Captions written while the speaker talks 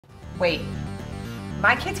Wait,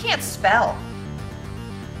 my kids can't spell.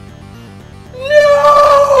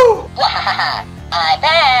 No! I'm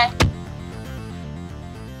back.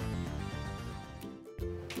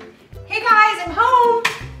 Hey guys, I'm home.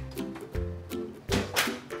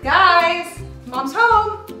 Guys, Mom's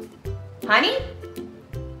home. Honey?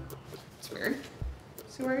 It's weird.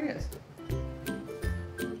 Let's see where he is.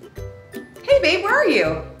 Hey babe, where are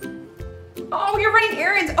you? Oh, you're running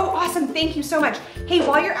errands. Oh, awesome, thank you so much. Hey,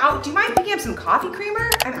 while you're out, do you mind picking up some coffee creamer?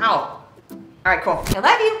 I'm out. All right, cool. I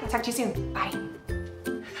love you. I'll talk to you soon. Bye.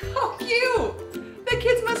 How cute. The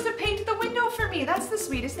kids must have painted the window for me. That's the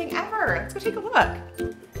sweetest thing ever. Let's go take a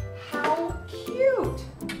look. How cute.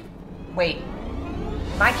 Wait,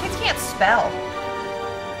 my kids can't spell.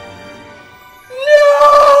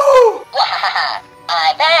 No!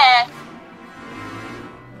 I'm back.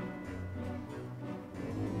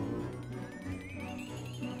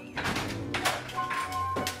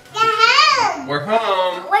 We're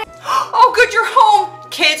home. Oh, good, you're home.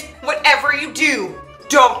 Kids, whatever you do,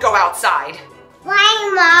 don't go outside.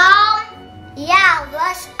 Why, Mom? Yeah,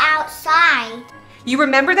 what's outside? You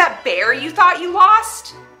remember that bear you thought you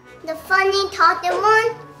lost? The funny talking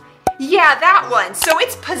one? Yeah, that one. So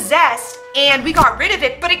it's possessed, and we got rid of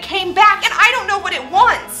it, but it came back, and I don't know what it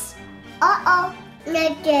wants. Uh-oh.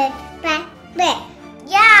 Look at bad bear.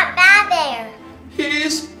 Yeah, bad bear.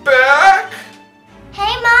 He's back.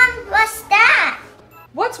 Hey, Mom, what's that?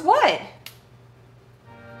 What's what?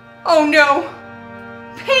 Oh no.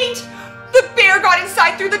 Paint! The bear got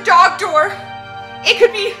inside through the dog door. It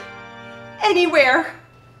could be anywhere.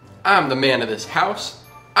 I'm the man of this house.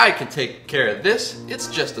 I can take care of this. It's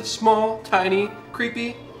just a small, tiny,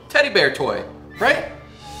 creepy teddy bear toy, right?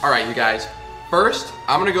 All right, you guys. First,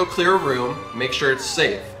 I'm gonna go clear a room, make sure it's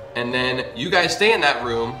safe, and then you guys stay in that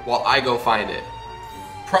room while I go find it.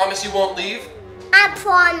 Promise you won't leave? I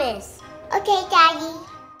promise. Okay, Daddy.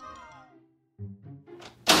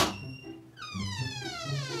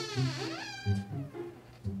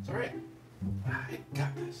 It's all right. I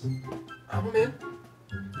got this. I'm a man.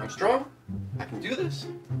 I'm strong. I can do this.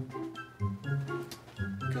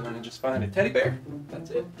 Gonna just find a teddy bear.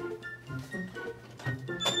 That's it.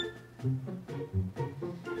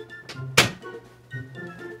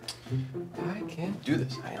 I can do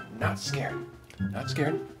this. I am not scared. Not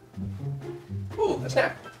scared. Ooh, a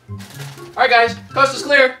snack. All right, guys. Coast is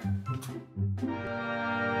clear.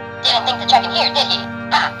 Didn't think to check in here, did he?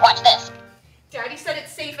 Ah, watch this. Daddy said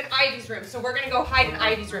it's safe in Ivy's room, so we're gonna go hide in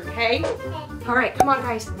Ivy's room, okay? All right, come on,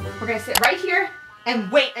 guys. We're gonna sit right here and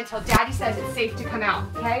wait until Daddy says it's safe to come out,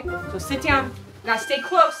 okay? So sit down. You gotta stay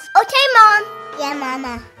close. Okay, Mom. Yeah,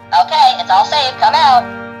 Mama. Okay, it's all safe. Come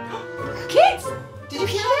out. Kids, did you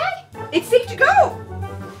hear that? It's safe to go.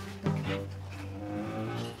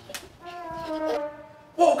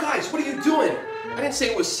 Whoa, guys, what are you doing? I didn't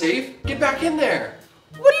say it was safe. Get back in there.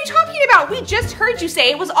 What are you talking about? We just heard you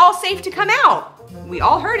say it was all safe to come out. We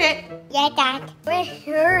all heard it. Yeah, Dad. We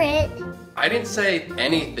heard it. I didn't say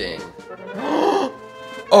anything.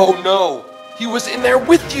 Oh no, he was in there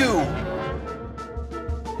with you.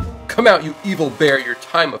 Come out, you evil bear. Your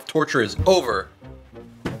time of torture is over.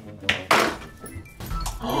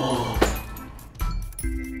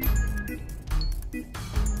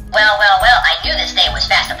 Well, I knew this day was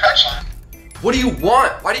fast approaching. What do you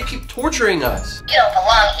want? Why do you keep torturing us? You don't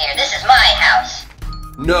belong here. This is my house.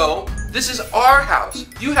 No, this is our house.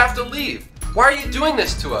 You have to leave. Why are you doing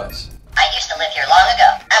this to us? I used to live here long ago.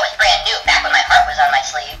 I was brand new back when my heart was on my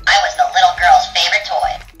sleeve. I was the little girl's favorite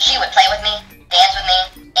toy. She would play with me, dance with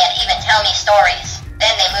me, and even tell me stories.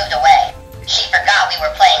 Then they moved away. She forgot we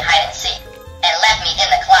were playing hide and seek and left me in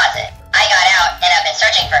the closet. I got out and I've been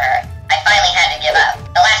searching for her. I finally had to give up.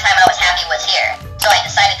 The last time I was happy was here, so I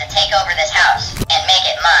decided to take over this house and make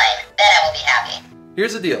it mine. Then I will be happy.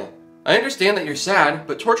 Here's the deal. I understand that you're sad,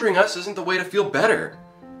 but torturing us isn't the way to feel better.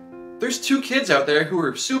 There's two kids out there who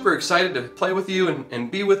are super excited to play with you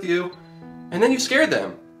and be with you, and then you scared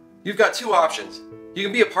them. You've got two options. You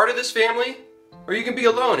can be a part of this family, or you can be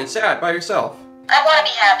alone and sad by yourself. I want to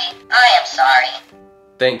be happy. I am sorry.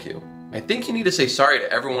 Thank you. I think you need to say sorry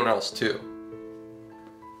to everyone else too.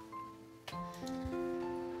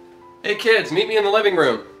 Hey kids, meet me in the living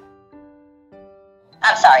room.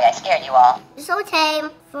 I'm sorry I scared you all. It's okay.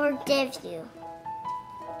 Forgive you.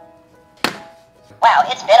 Wow,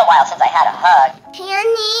 it's been a while since I had a hug.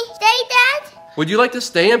 Penny, say that? Would you like to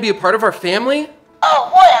stay and be a part of our family? Oh,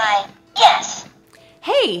 would I? Yes.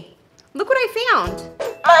 Hey, look what I found.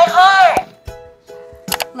 My heart.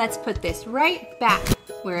 Let's put this right back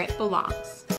where it belongs.